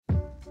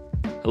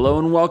Hello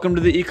and welcome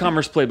to the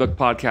e-commerce playbook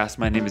podcast.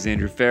 My name is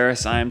Andrew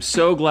Ferris. I am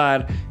so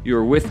glad you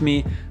are with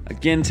me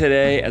again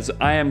today as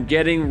I am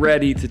getting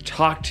ready to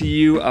talk to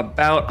you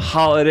about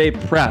holiday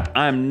prep.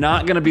 I'm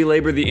not going to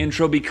belabor the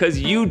intro because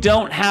you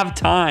don't have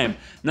time.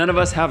 None of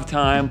us have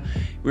time.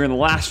 We're in the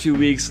last few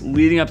weeks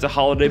leading up to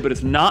holiday, but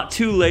it's not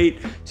too late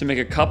to make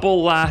a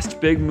couple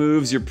last big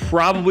moves. You're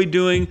probably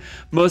doing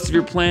most of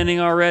your planning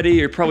already.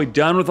 You're probably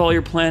done with all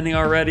your planning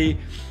already,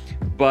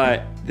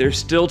 but there's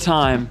still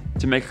time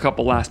to make a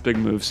couple last big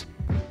moves.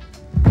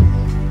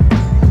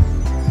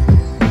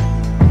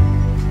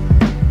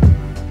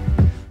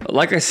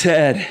 Like I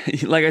said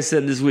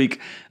this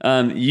week,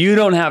 you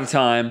don't have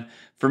time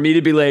for me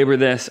to belabor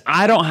this.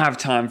 I don't have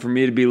time for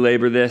me to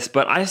belabor this,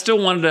 but I still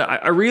wanted to,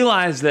 I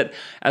realized that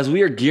as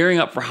we are gearing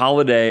up for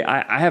holiday,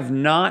 I have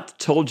not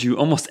told you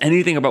almost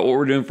anything about what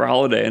we're doing for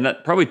holiday. And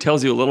that probably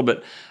tells you a little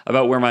bit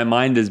about where my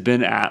mind has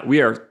been at.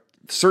 We are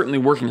certainly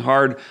working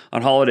hard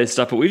on holiday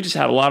stuff, but we've just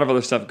had a lot of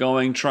other stuff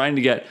going, trying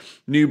to get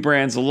new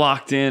brands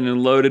locked in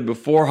and loaded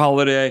before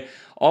holiday,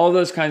 all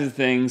those kinds of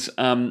things.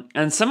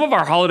 And some of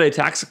our holiday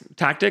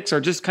tactics are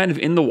just kind of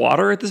in the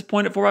water at this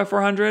point at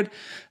 4x400.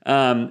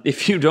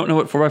 If you don't know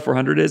what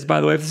 4x400 is,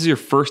 by the way, if this is your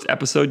first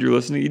episode you're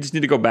listening, you just need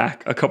to go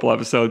back a couple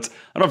episodes.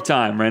 I don't have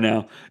time right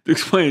now to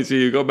explain it to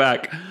you. Go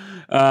back.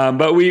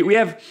 But we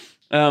have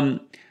a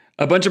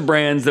bunch of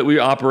brands that we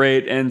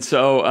operate, and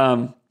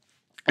so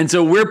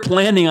we're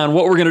planning on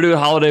what we're going to do at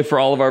holiday for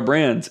all of our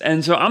brands.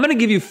 And so I'm going to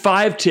give you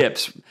 5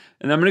 tips,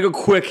 and I'm going to go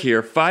quick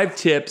here. 5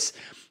 tips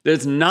that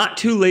it's not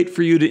too late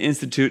for you to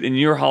institute in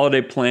your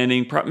holiday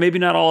planning. Maybe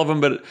not all of them,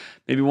 but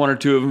maybe 1 or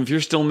 2 of them. If you're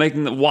still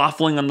making the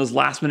waffling on those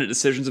last minute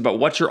decisions about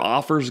what your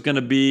offer is going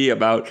to be,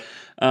 about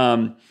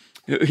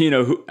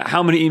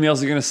how many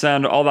emails you're going to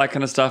send, all that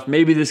kind of stuff.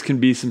 Maybe this can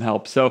be some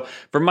help. So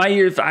for my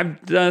year,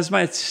 this is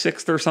my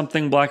 6th or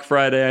something Black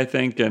Friday, I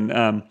think, and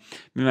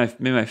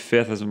maybe my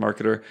 5th as a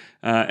marketer.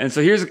 And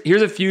so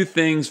here's a few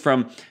things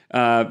from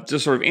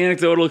just sort of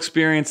anecdotal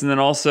experience, and then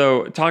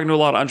also talking to a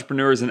lot of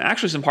entrepreneurs, and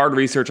actually some hard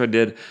research I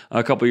did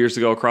a couple years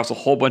ago across a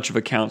whole bunch of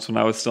accounts when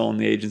I was still on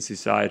the agency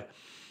side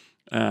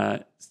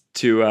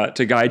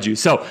to guide you.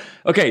 So,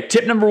 okay,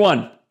 tip number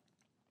 1.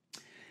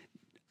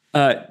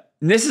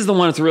 This is the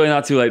one that's really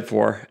not too late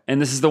for,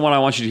 and this is the one I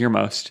want you to hear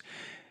most.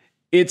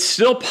 It's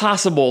still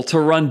possible to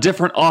run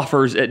different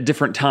offers at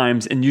different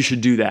times, and you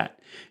should do that.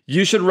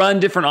 You should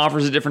run different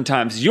offers at different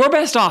times. Your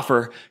best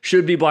offer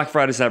should be Black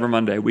Friday, Cyber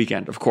Monday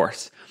weekend, of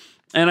course.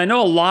 And I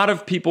know a lot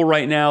of people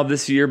right now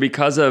this year,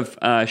 because of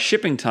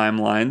shipping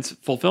timelines,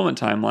 fulfillment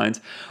timelines,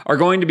 are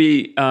going to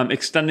be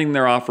extending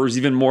their offers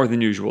even more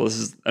than usual. This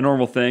is a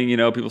normal thing.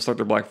 People start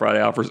their Black Friday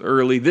offers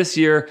early. This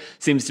year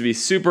seems to be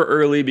super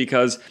early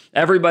because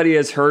everybody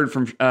has heard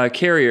from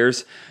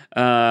carriers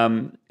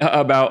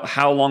about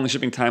how long the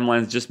shipping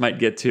timelines just might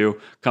get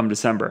to come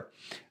December.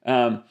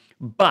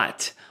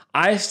 But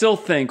I still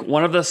think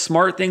one of the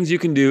smart things you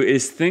can do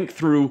is think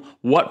through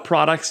what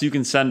products you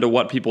can send to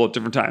what people at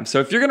different times. So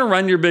if you're going to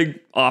run your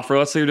big offer,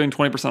 let's say you're doing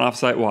 20% off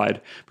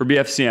site-wide for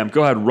BFCM,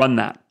 go ahead, run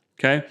that,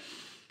 okay?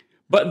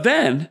 But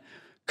then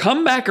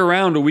come back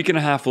around a week and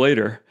a half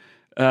later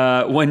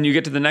when you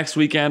get to the next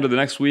weekend or the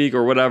next week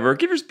or whatever.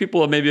 Give your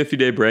people maybe a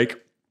few-day break.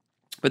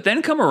 But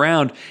then come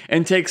around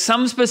and take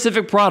some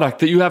specific product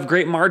that you have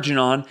great margin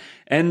on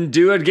and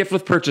do a gift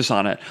with purchase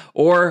on it.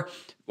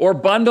 Or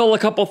bundle a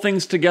couple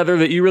things together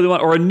that you really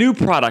want, or a new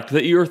product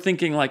that you're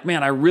thinking like,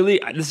 man,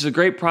 this is a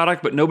great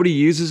product, but nobody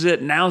uses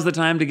it. Now's the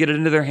time to get it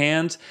into their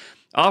hands.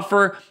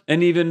 Offer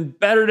an even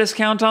better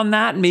discount on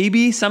that.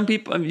 Maybe some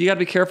people, you got to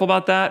be careful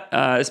about that.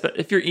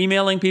 If you're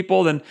emailing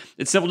people, then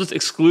it's simple. Just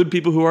exclude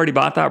people who already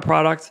bought that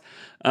product.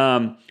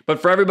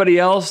 But for everybody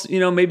else,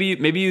 maybe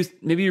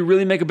you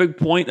really make a big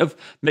point of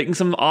making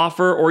some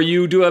offer, or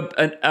you do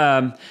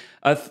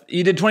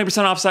you did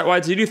 20% off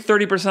site-wide, so you do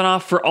 30%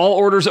 off for all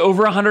orders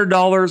over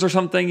 $100 or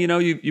something.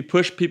 You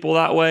push people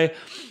that way.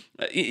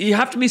 You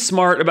have to be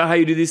smart about how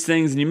you do these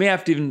things, and you may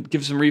have to even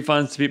give some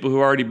refunds to people who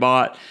already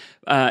bought.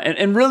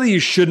 And really, you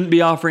shouldn't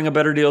be offering a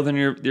better deal than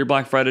your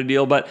Black Friday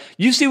deal. But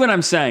you see what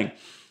I'm saying.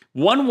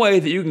 One way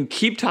that you can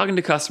keep talking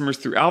to customers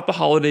throughout the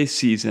holiday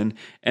season,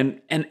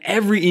 and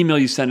every email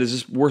you send is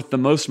just worth the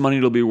most money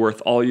it'll be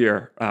worth all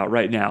year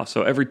right now.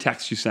 So every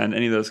text you send,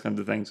 any of those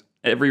kinds of things,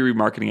 every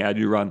remarketing ad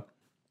you run.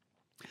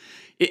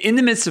 In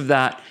the midst of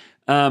that,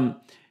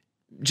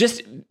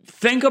 just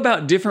think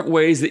about different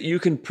ways that you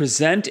can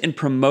present and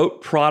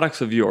promote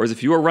products of yours.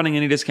 If you are running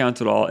any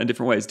discounts at all in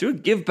different ways, do a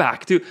give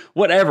back, do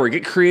whatever,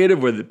 get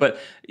creative with it. But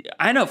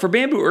I know for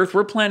Bamboo Earth,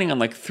 we're planning on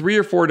like 3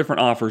 or 4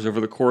 different offers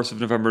over the course of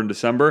November and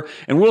December.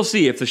 And we'll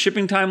see if the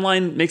shipping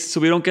timeline makes it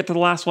so we don't get to the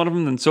last one of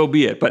them, then so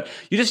be it. But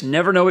you just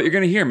never know what you're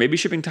going to hear. Maybe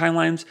shipping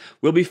timelines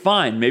will be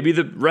fine. Maybe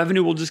the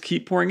revenue will just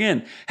keep pouring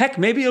in. Heck,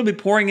 maybe it'll be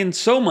pouring in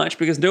so much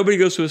because nobody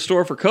goes to a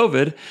store for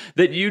COVID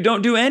that you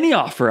don't do any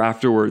offer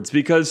afterwards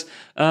because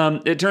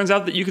it turns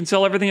out that you can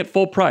sell everything at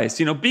full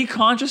price. Be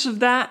conscious of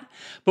that.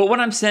 But what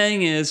I'm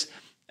saying is,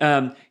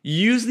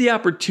 use the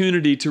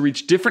opportunity to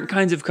reach different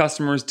kinds of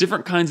customers,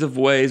 different kinds of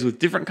ways with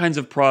different kinds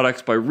of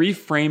products by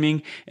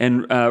reframing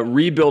and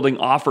rebuilding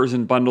offers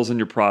and bundles in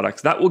your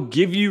products. That will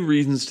give you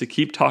reasons to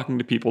keep talking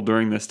to people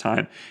during this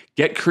time.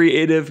 Get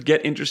creative,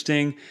 get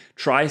interesting,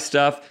 try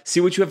stuff, see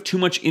what you have too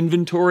much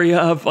inventory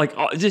of, like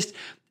just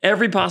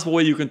every possible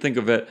way you can think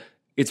of it.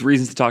 It's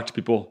reasons to talk to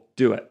people.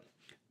 Do it.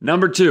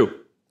 Number 2,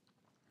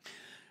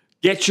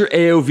 get your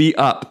AOV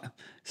up.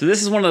 So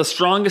this is one of the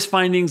strongest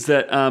findings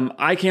that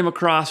I came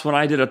across when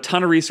I did a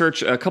ton of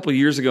research a couple of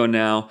years ago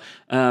now,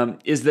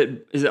 is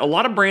that a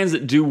lot of brands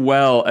that do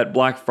well at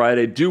Black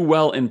Friday do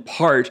well in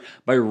part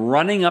by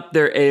running up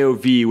their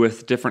AOV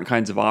with different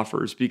kinds of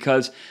offers,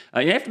 because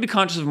you have to be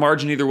conscious of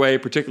margin either way,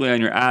 particularly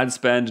on your ad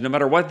spend. No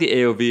matter what the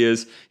AOV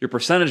is, your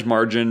percentage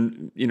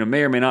margin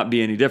may or may not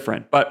be any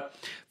different. But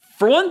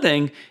for one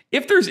thing,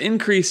 if there's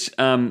increased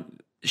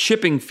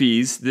shipping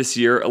fees this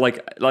year,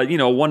 like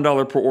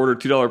 $1 per order,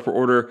 $2 per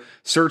order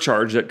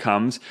surcharge that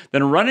comes,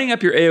 then running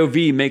up your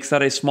AOV makes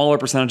that a smaller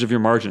percentage of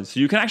your margin. So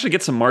you can actually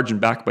get some margin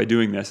back by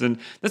doing this. And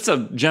that's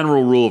a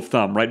general rule of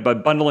thumb, right? By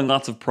bundling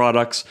lots of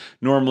products,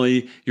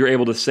 normally you're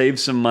able to save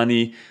some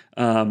money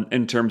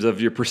in terms of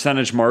your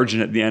percentage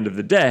margin at the end of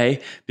the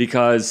day,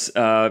 because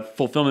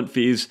fulfillment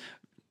fees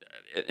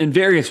in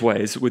various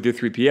ways with your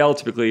 3PL,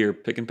 typically your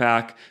pick and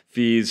pack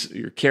fees,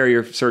 your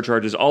carrier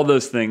surcharges, all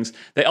those things,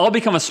 they all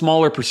become a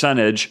smaller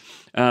percentage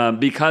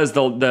because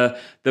the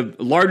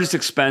largest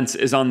expense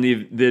is on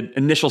the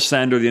initial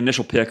send or the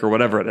initial pick or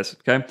whatever it is.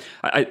 Okay,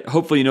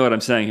 hopefully you know what I'm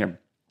saying here.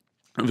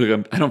 I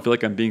don't feel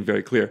like I'm being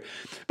very clear,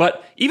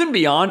 but even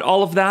beyond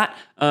all of that,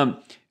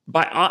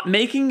 by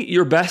making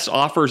your best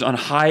offers on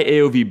high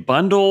AOV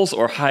bundles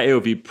or high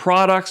AOV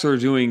products, or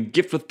doing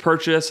gift with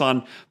purchase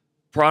on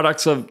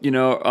products of, maybe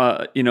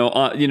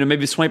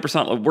it's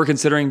 20%. We're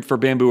considering for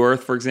Bamboo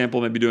Earth, for example,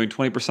 maybe doing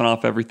 20%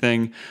 off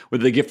everything with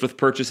the gift with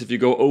purchase if you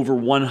go over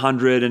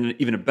 100, and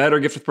even a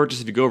better gift with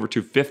purchase if you go over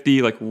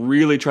 250. Like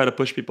really try to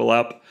push people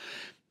up.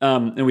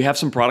 And we have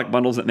some product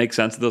bundles that make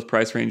sense at those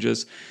price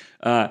ranges.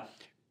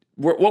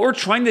 What we're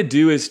trying to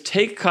do is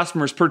take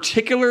customers,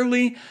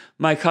 particularly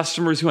my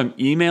customers who I'm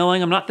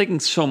emailing. I'm not thinking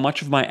so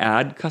much of my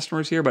ad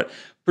customers here, but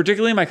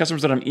particularly my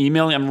customers that I'm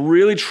emailing. I'm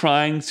really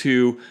trying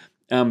to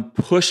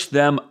push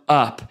them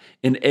up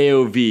in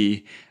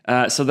AOV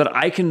so that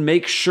I can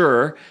make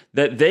sure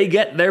that they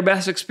get their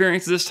best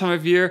experience this time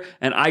of year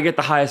and I get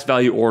the highest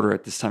value order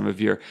at this time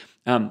of year.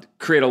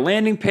 Create a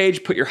landing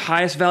page, put your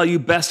highest value,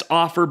 best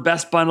offer,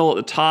 best bundle at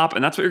the top,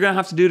 and that's what you're going to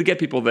have to do to get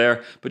people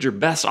there. Put your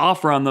best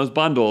offer on those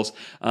bundles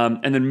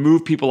and then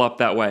move people up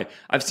that way.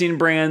 I've seen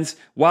brands,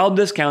 while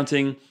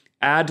discounting,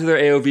 add to their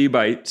AOV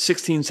by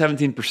 16,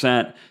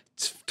 17%,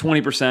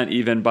 20%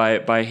 even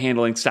by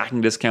handling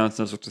stacking discounts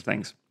and those sorts of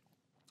things.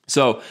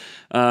 So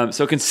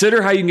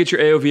consider how you can get your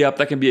AOV up.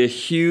 That can be a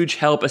huge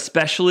help,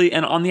 especially,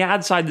 and on the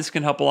ad side, this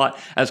can help a lot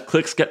as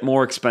clicks get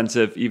more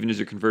expensive, even as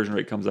your conversion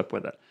rate comes up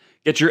with it.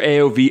 Get your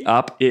AOV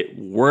up. It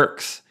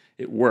works.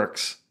 It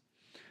works.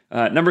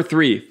 Number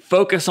 3,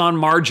 focus on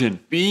margin.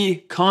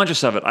 Be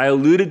conscious of it. I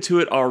alluded to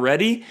it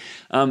already,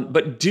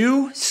 but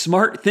do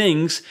smart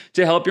things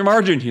to help your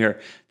margin here.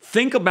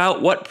 Think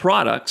about what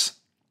products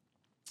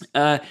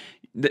that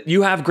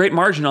you have great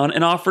margin on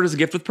and offered as a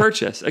gift with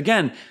purchase.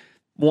 Again,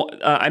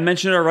 I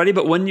mentioned it already,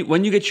 but when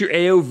you get your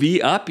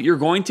AOV up, you're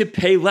going to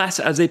pay less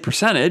as a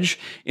percentage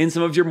in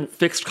some of your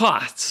fixed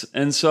costs.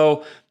 And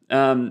so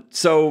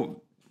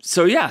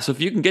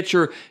if you can get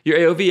your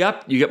AOV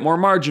up, you get more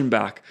margin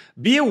back.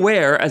 Be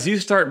aware as you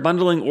start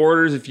bundling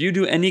orders, if you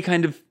do any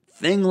kind of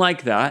thing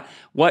like that,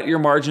 what your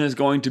margin is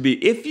going to be.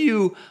 If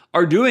you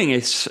are doing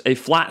a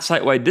flat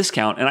site-wide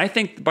discount, and I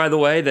think, by the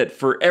way, that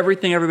for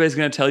everything everybody's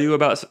going to tell you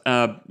about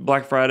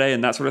Black Friday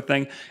and that sort of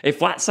thing, a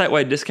flat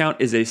site-wide discount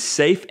is a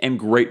safe and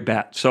great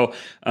bet. So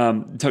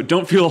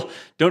don't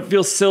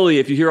feel silly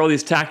if you hear all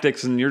these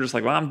tactics and you're just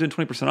like, well, I'm doing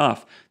 20%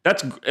 off.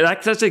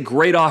 That's a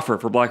great offer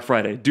for Black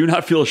Friday. Do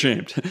not feel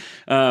ashamed.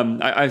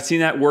 I've seen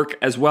that work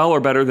as well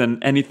or better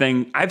than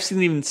anything. I've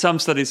seen even some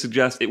studies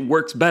suggest it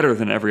works better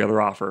than every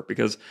other offer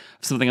because of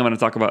something I'm going to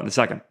talk about in a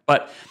second.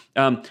 But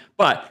no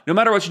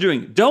matter what you're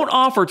doing, don't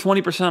offer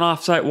 20%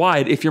 off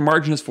site-wide if your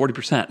margin is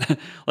 40%.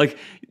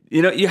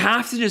 You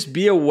have to just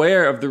be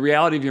aware of the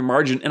reality of your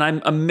margin. And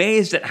I'm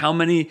amazed at how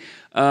many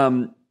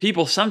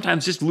people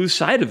sometimes just lose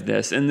sight of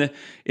this and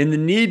in the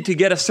need to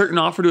get a certain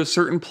offer to a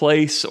certain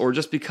place, or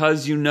just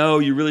because you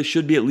really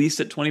should be at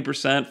least at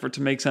 20% for it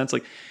to make sense.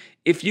 Like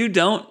if you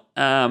don't,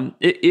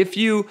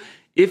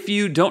 if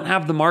you don't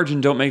have the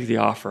margin, don't make the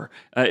offer.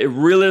 It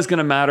really is going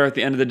to matter at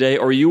the end of the day,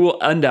 or you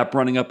will end up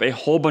running up a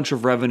whole bunch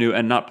of revenue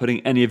and not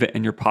putting any of it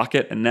in your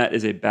pocket, and that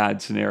is a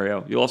bad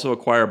scenario. You'll also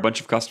acquire a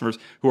bunch of customers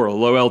who are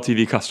low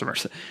LTV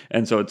customers,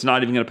 and so it's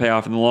not even going to pay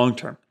off in the long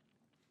term.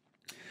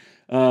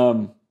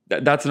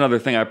 That's another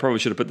thing. I probably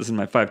should have put this in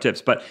my 5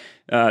 tips, but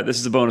this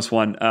is a bonus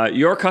one.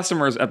 Your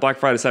customers at Black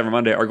Friday, Cyber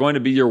Monday are going to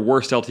be your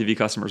worst LTV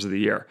customers of the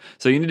year.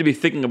 So you need to be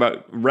thinking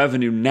about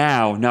revenue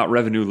now, not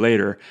revenue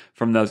later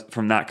from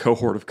that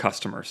cohort of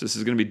customers. This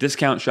is going to be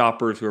discount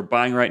shoppers who are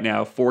buying right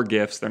now for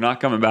gifts. They're not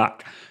coming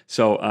back.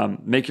 So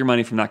make your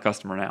money from that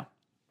customer now.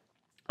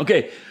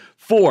 Okay,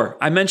 4,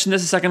 I mentioned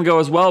this a second ago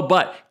as well,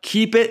 but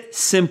keep it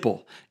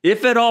simple.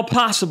 If at all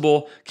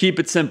possible, keep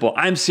it simple.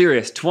 I'm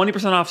serious.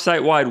 20% off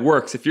site-wide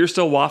works. If you're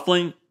still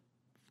waffling,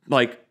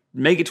 like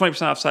make it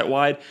 20% off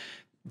site-wide.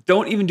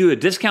 Don't even do a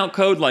discount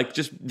code. Like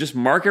just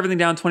mark everything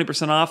down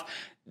 20% off.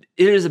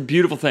 It is a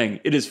beautiful thing.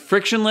 It is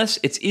frictionless.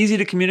 It's easy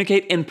to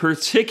communicate. And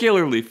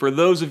particularly for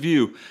those of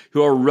you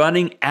who are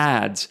running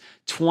ads,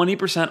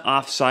 20%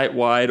 off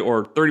site-wide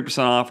or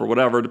 30% off or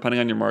whatever, depending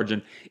on your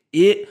margin,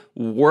 it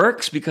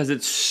works because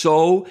it's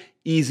so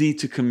easy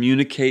to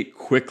communicate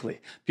quickly.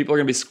 People are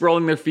going to be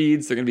scrolling their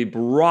feeds. They're going to be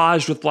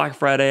barraged with Black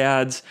Friday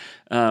ads.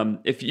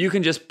 If you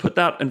can just put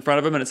that in front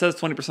of them and it says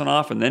 20%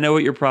 off and they know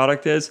what your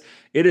product is,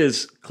 it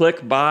is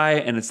click buy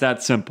and it's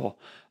that simple.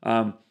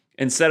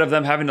 Instead of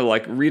them having to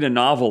like read a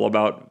novel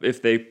about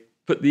if they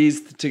put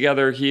these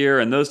together here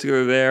and those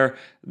together there,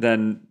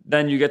 then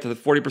you get to the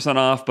 40%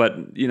 off,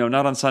 but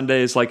not on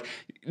Sundays. Like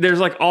there's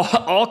like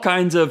all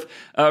kinds of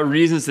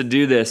reasons to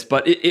do this,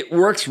 but it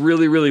works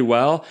really, really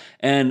well.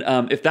 And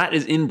if that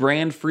is in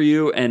brand for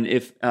you, and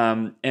if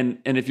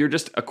if you're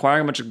just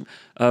acquiring a bunch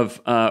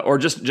of or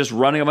just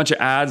running a bunch of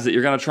ads that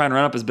you're going to try and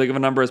run up as big of a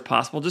number as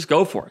possible, just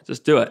go for it.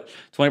 Just do it.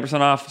 20%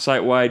 off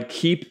site wide.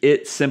 Keep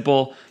it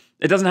simple.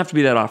 It doesn't have to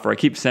be that offer. I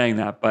keep saying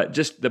that, but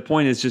just the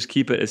point is just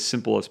keep it as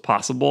simple as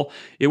possible.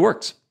 It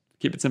works.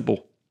 Keep it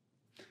simple.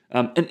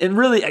 And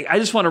really, I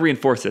just want to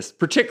reinforce this,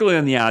 particularly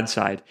on the ad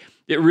side.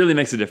 It really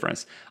makes a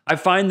difference. I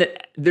find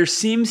that there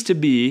seems to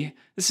be,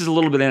 this is a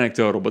little bit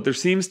anecdotal, but there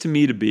seems to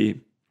me to be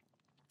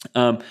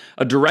a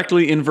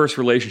directly inverse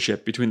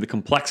relationship between the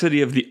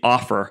complexity of the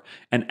offer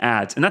and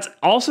ads. And that's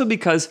also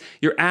because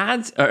your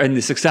ads, and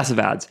the success of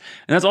ads,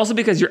 and that's also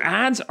because your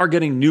ads are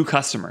getting new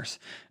customers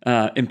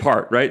in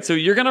part, right? So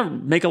you're going to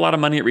make a lot of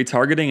money at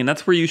retargeting, and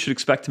that's where you should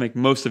expect to make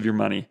most of your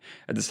money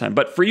at this time.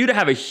 But for you to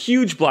have a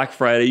huge Black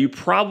Friday, you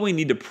probably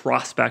need to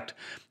prospect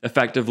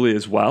effectively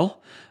as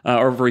well,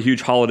 or for a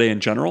huge holiday in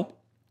general.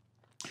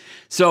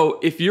 So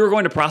if you're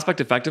going to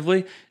prospect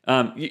effectively,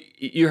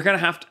 you're going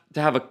to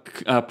have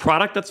a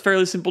product that's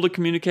fairly simple to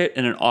communicate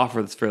and an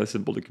offer that's fairly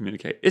simple to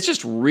communicate. It's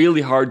just really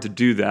hard to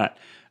do that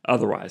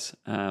otherwise.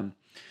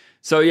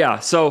 So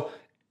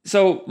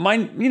my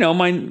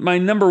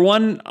number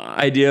one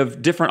idea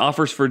of different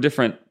offers for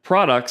different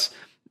products,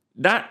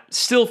 that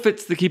still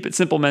fits the keep it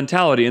simple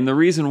mentality. And the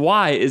reason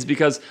why is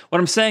because what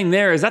I'm saying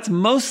there is that's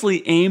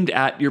mostly aimed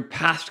at your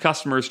past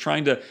customers,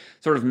 trying to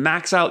sort of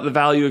max out the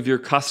value of your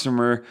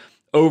customer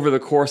over the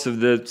course of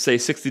the, say,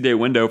 60-day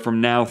window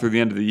from now through the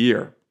end of the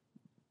year.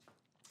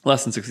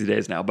 Less than 60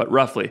 days now, but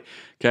roughly,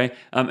 okay?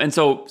 And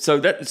so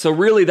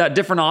really that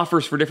different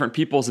offers for different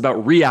people is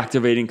about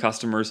reactivating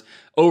customers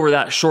over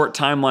that short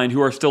timeline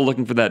who are still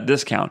looking for that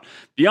discount.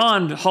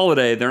 Beyond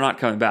holiday, they're not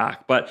coming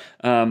back, but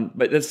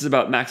this is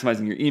about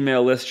maximizing your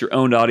email list, your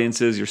owned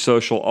audiences, your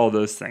social, all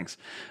those things.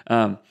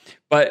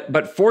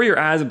 But for your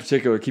ads in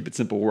particular, keep it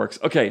simple works.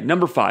 Okay,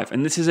 number 5,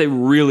 and this is a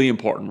really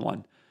important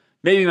one,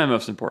 maybe my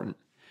most important.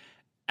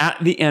 At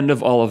the end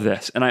of all of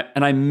this, and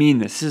I mean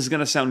this. This is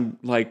going to sound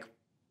like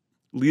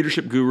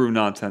leadership guru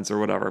nonsense or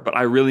whatever, but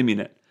I really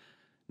mean it.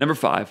 Number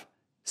 5,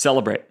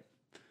 celebrate.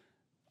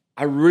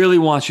 I really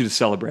want you to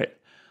celebrate.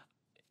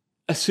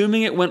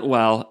 Assuming it went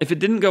well. If it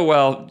didn't go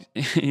well,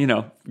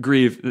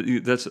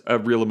 grieve. That's a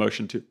real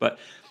emotion too. But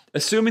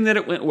assuming that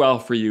it went well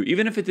for you,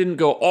 even if it didn't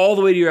go all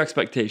the way to your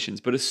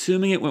expectations, but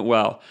assuming it went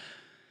well,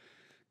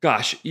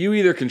 gosh, you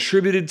either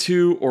contributed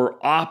to or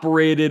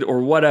operated or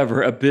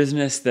whatever a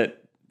business that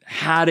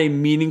had a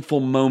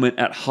meaningful moment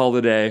at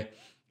holiday.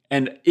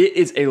 And it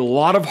is a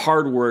lot of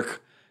hard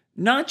work,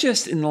 not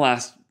just in the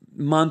last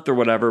month or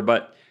whatever,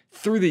 but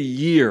through the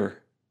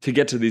year to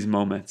get to these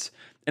moments.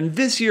 And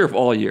this year of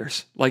all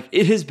years, like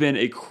it has been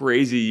a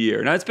crazy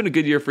year. Now it's been a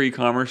good year for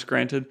e-commerce,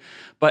 granted,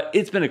 but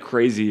it's been a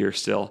crazy year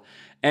still.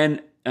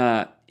 And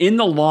in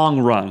the long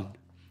run,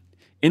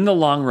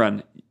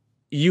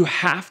 you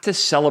have to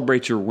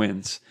celebrate your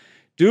wins.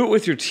 Do it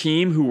with your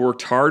team who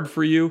worked hard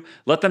for you.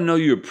 Let them know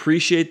you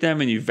appreciate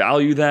them and you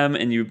value them,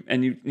 and you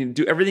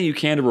do everything you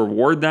can to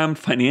reward them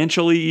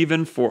financially,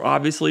 even for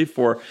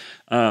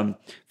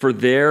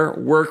their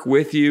work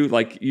with you.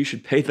 Like you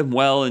should pay them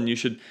well and you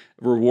should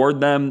reward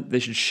them. They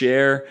should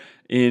share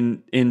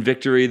in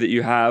victory that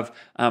you have.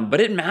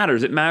 But it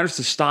matters. It matters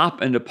to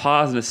stop and to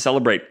pause and to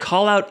celebrate.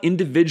 Call out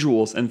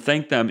individuals and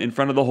thank them in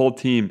front of the whole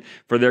team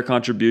for their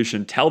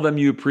contribution. Tell them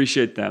you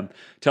appreciate them.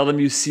 Tell them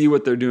you see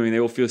what they're doing. They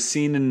will feel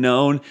seen and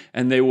known,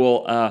 and they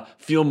will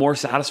feel more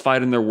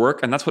satisfied in their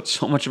work. And that's what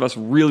so much of us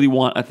really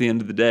want at the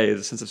end of the day, is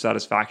a sense of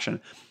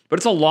satisfaction. But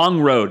it's a long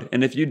road,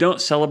 and if you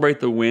don't celebrate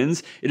the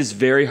wins, it is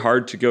very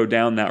hard to go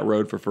down that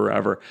road for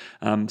forever.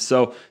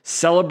 So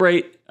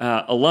celebrate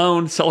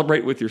alone,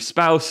 celebrate with your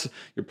spouse,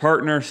 your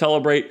partner,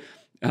 celebrate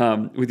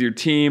with your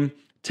team.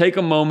 Take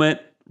a moment,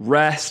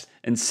 rest,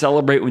 and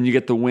celebrate when you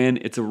get the win.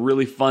 It's a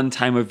really fun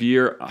time of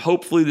year.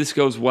 Hopefully this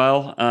goes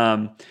well.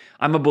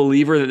 I'm a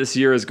believer that this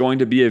year is going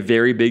to be a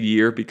very big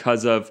year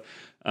because of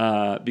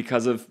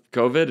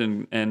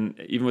COVID and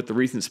even with the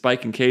recent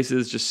spike in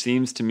cases, just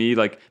seems to me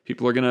like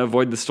people are going to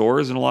avoid the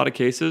stores in a lot of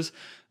cases,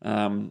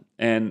 and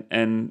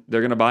they're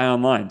going to buy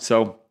online.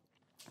 So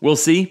we'll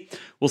see.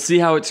 We'll see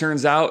how it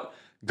turns out.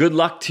 Good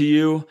luck to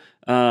you.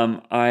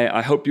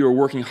 I hope you are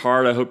working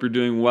hard. I hope you're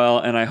doing well,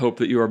 and I hope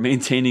that you are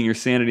maintaining your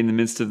sanity in the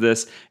midst of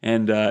this.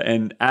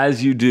 And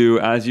as you do,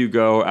 as you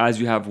go, as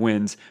you have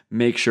wins,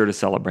 make sure to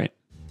celebrate.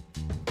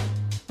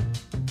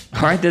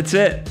 All right, that's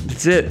it.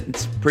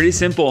 It's pretty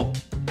simple.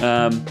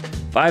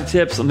 5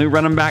 tips. Let me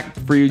run them back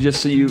for you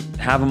just so you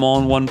have them all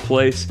in one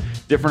place.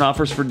 Different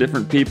offers for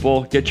different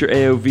people. Get your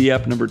AOV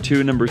up. Number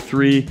 2. Number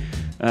 3,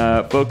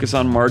 focus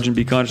on margin.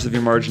 Be conscious of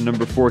your margin.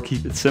 Number 4,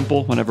 keep it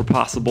simple whenever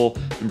possible.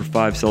 Number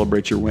 5,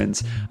 celebrate your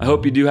wins. I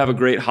hope you do have a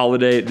great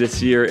holiday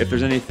this year. If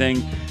there's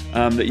anything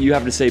that you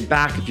have to say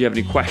back, if you have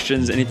any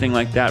questions, anything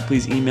like that,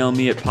 please email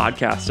me at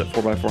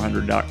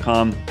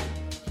podcast@4x400.com.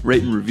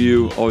 Rate and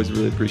review. Always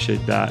really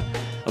appreciate that.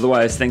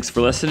 Otherwise, thanks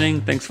for listening.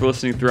 Thanks for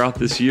listening throughout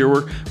this year.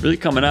 We're really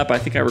coming up. I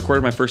think I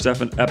recorded my first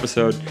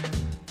episode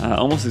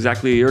almost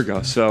exactly a year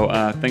ago. So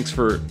thanks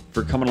for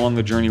coming along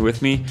the journey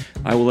with me.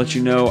 I will let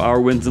you know our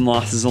wins and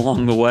losses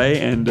along the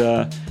way. And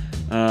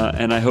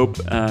I hope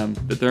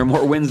that there are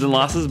more wins than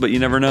losses, but you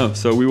never know.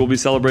 So we will be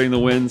celebrating the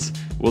wins.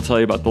 We'll tell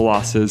you about the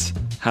losses.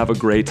 Have a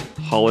great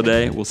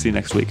holiday. We'll see you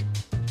next week.